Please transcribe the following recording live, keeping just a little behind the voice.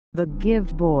The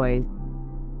Give Boys.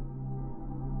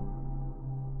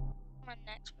 My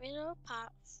next video,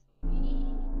 part 3.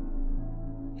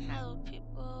 Hello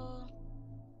people,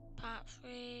 part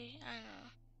 3. I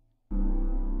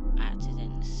know, I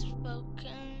accidentally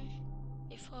spoken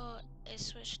before it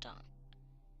switched on.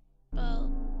 Well,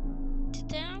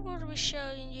 today I'm going to be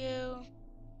showing you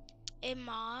a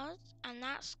mod, and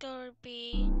that's going to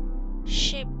be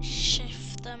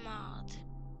Shapeshifter mod.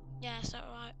 Yeah, is that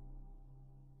right?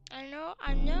 I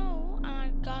know, and I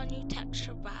got a new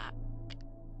texture back.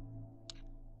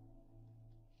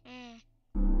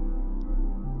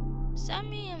 Send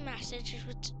me a message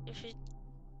if you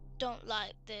don't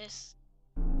like this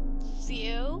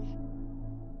view.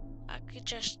 I could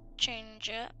just change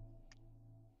it.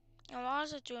 And what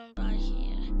was I doing by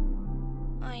here?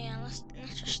 Oh yeah, let's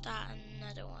just start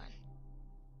another one.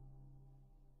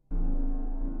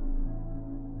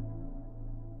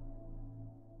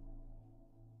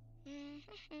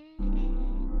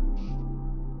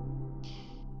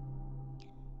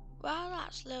 While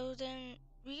that's loading,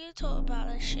 we can talk about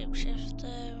the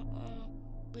shapeshifter,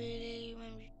 really,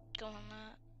 when we go on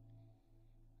that.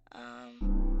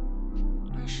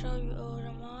 I'll show you all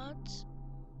the mods.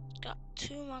 It's got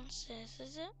 2 monsters,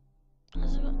 is it?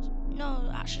 Has it got?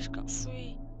 No, actually, it's got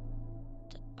 3.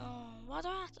 Why do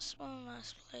I have to spawn in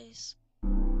this place?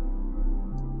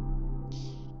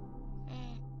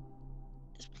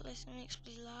 This place makes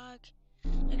me lag.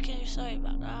 Okay, sorry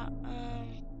about that.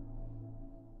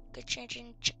 Good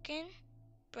changing chicken,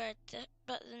 but the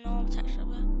normal texture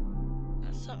of it.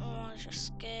 That's something wrong with your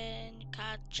skin. You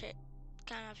can't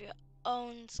have your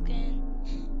own skin.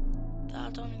 But I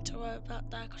don't need to worry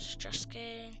about that because it's just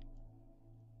skin.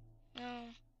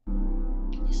 No.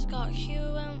 It's got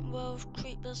human, wolf,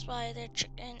 creeper, spider,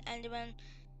 chicken, enderman.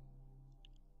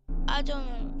 I don't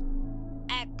know.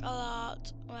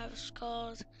 Echolot, whatever it's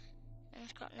called. And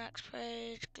it's got next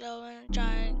page, glowing,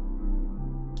 giant,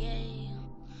 gay.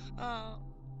 Oh.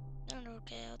 I don't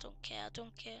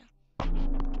care.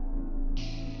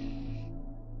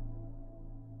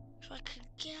 If I could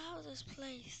get out of this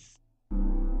place.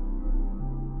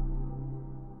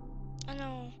 I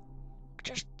know,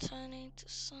 just turn into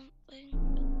something.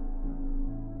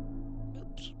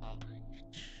 Oops, wrong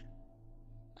page.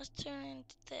 Let's turn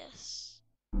into this.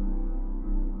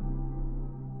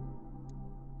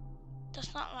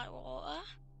 That's not like water.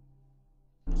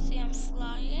 See, I'm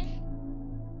flying.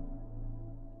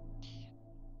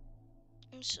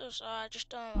 I'm so sorry, I just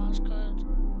don't know what's good.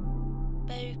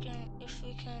 But if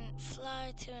we can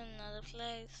fly to another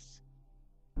place.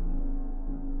 I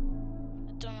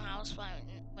don't know how it's flying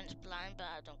when it's blind, but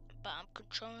I'm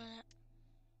controlling it.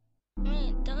 I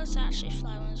mean, it does actually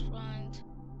fly when it's blind,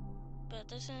 but it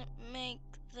doesn't make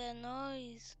the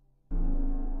noise.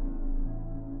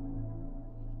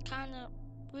 Kinda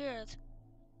weird.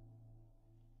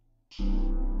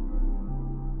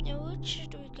 Yeah, which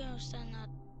should we go stand that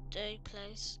dirty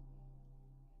place?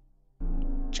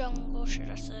 Jungle, should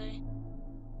I say?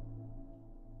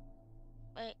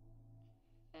 Wait,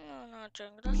 no, not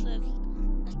jungle. Let's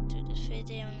do this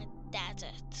video in the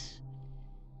desert.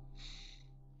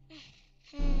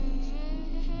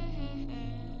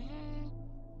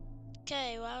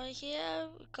 Okay, while we're here,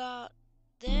 we got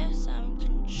this, and we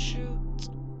can shoot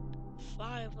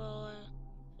fireball.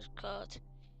 It's called.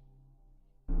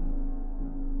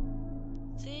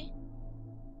 See?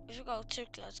 If you go too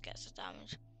close, it gets the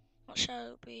damage. What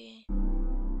shall it be?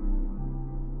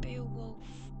 Be a wolf.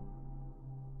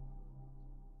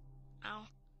 Ow.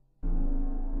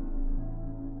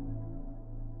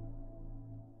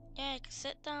 Yeah, you can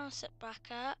sit down, sit back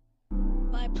up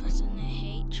by pressing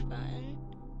the H button.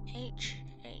 H.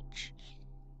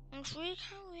 And it's really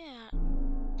kind of weird.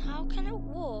 How can it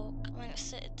walk when it's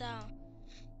sitting down?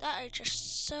 That is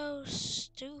just so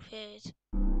stupid.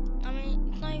 I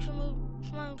mean, it's not even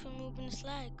moving its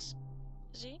legs.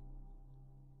 Is he?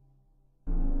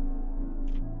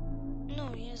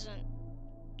 No, he isn't.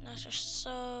 That's just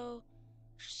so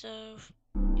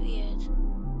weird.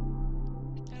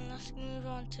 And let's move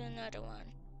on to another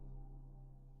one.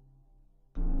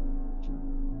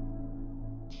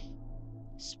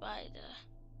 Spider.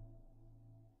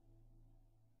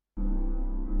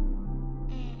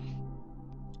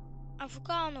 I've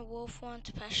forgotten a wolf one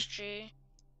to pest you,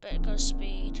 but it goes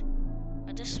speed.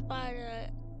 But this spider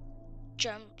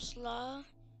jumps low.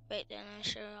 Wait, then I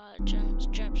show you how it jumps.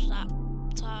 Jumps that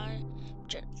high,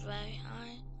 jumps very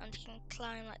high, and it can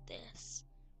climb like this.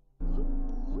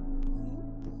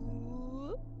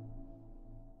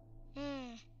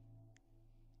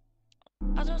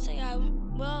 I don't think I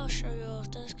will show you all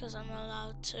this because I'm not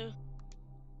allowed to.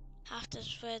 after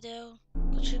this video.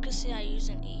 But you can see I use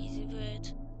an easy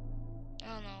word.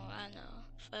 I know.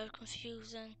 It's very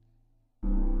confusing.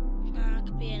 Nah, I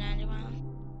could be an anyone.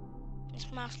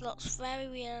 This mouse looks very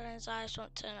weird and his eyes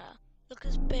don't turn out. Look at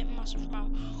his big massive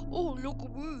mouth. Oh, look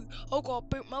at me. I got a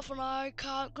big mouth and I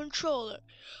can't control it.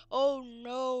 Oh,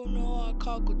 no, I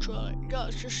can't control it.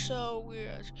 That's just so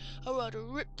weird. I'd rather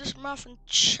rip this mouth and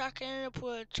chuck it in a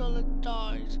pool until it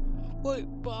dies. Wait,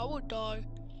 but I would die.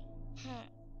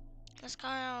 Let's go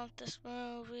on with this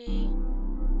movie.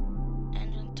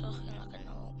 And I'm talking like an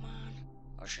old man.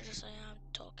 Or should I say I'm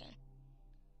talking?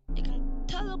 You can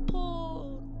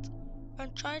teleport.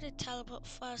 And try to teleport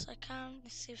first. I can.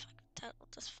 Let's see if I can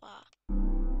teleport this far.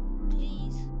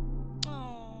 Please.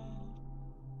 Oh.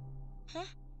 Huh?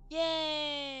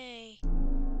 Yay!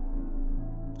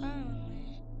 Darn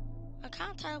me. I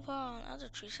can't teleport on other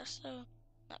trees. That's so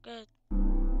not good.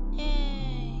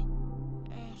 Yay!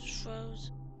 Oh, it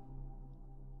froze.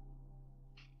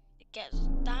 It gets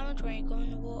damaged when you go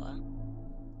in the water.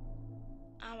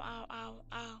 Ow, ow, ow,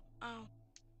 ow, ow.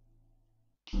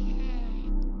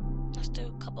 Let's do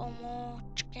a couple more.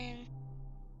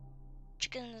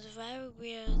 Chicken is very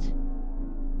weird.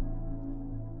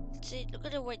 See, look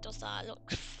at the weight of that. It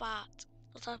looks fat.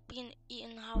 Looks like being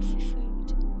eating healthy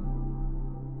food.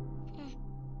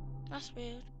 That's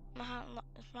weird. My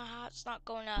heart's not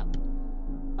going up.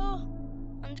 Oh,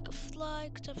 I need to fly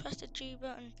because I pressed the G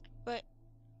button. Wait.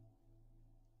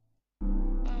 Oh,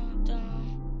 I don't know.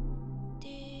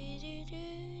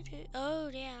 Oh,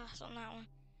 yeah, that's on that one.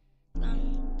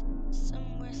 Land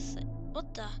somewhere.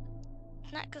 What the?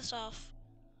 Neck is off.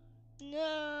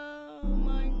 No,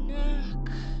 my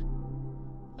neck.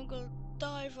 I'm gonna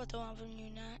die if I don't have a new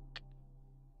neck.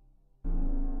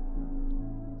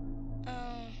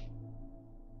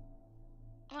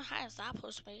 What height is that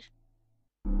supposed to be?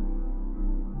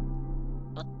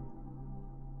 What?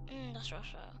 That's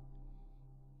Russia.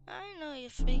 I know you're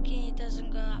thinking it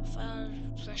doesn't go that far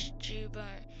to press G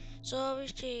button. So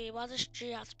obviously, why does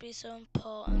G have to be so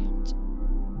important?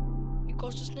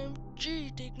 Because his name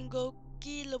G, they can go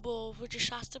killable, which just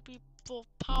has to be for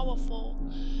powerful.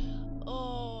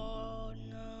 Oh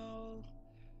no.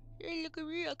 Hey, look at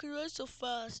me, I can run so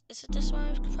fast. Is it this one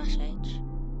with Crash H?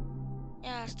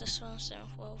 Yeah, it's this one, Sim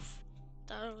Wolf.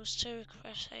 That was 2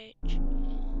 Crash H.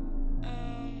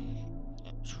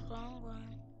 What's wrong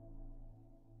one?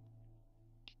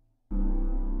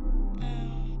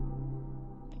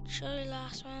 Show you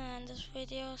last one and this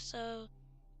video, so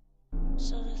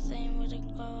the thing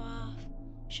wouldn't go off.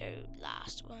 Show you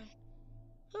last one.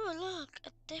 Oh look,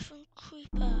 a different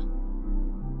creeper.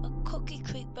 A cookie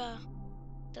creeper.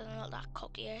 Doesn't look that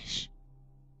cookie-ish.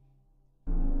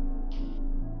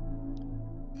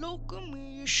 Look at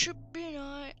me, you should be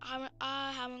nice.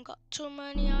 I haven't got too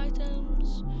many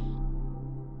items.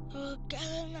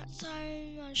 Again that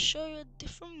time I'll show you a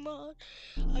different mod.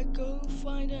 I go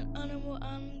find an animal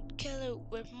and kill it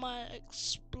with my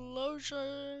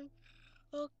explosion.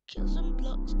 Oh, kill some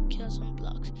blocks,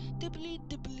 dibbly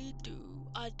dibbly do.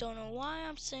 I don't know why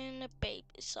I'm saying the baby,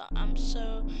 so I'm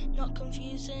so not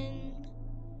confusing.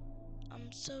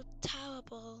 I'm so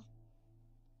terrible.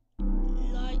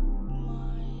 Like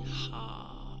my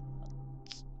heart.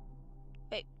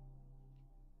 Wait,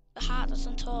 the heart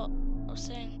doesn't talk. I was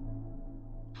saying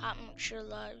heart makes you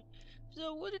alive.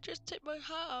 So would it just take my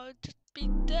heart out and just be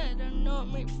dead and not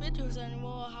make videos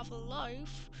anymore or have a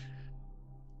life?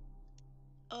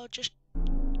 Or just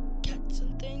get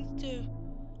some things to.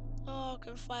 Oh, I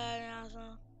can fire an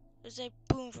asshole. There's a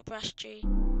boom for press G.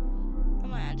 I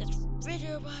might end this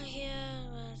video right here.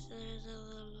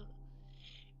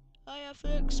 I have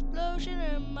an explosion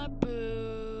in my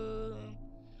boom.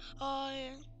 Oh,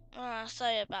 yeah.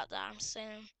 Sorry about that. I'm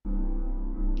saying.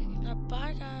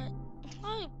 Bye, guys.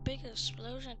 Not a big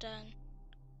explosion then.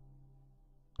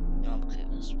 No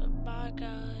creepers, but bye,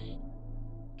 guys.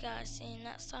 Guys, see you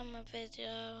next time in my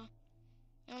video.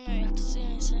 I know you have to see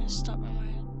me saying stop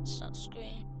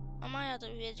screen. I might have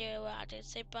a video where I did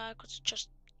say bye because it just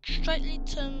straightly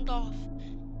turned off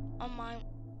on my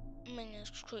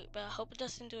minions creep, but I hope it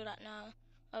doesn't do that now.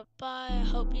 Bye, I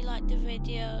hope you liked the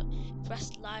video.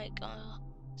 Press like or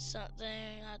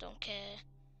something, I don't care.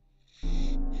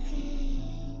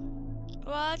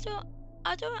 Well,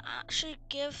 I don't actually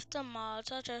give the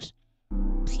mods, I just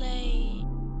play,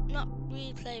 not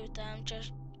really play with them,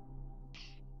 just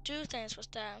do things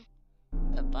with them.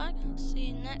 Bye guys, see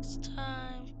you next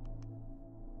time.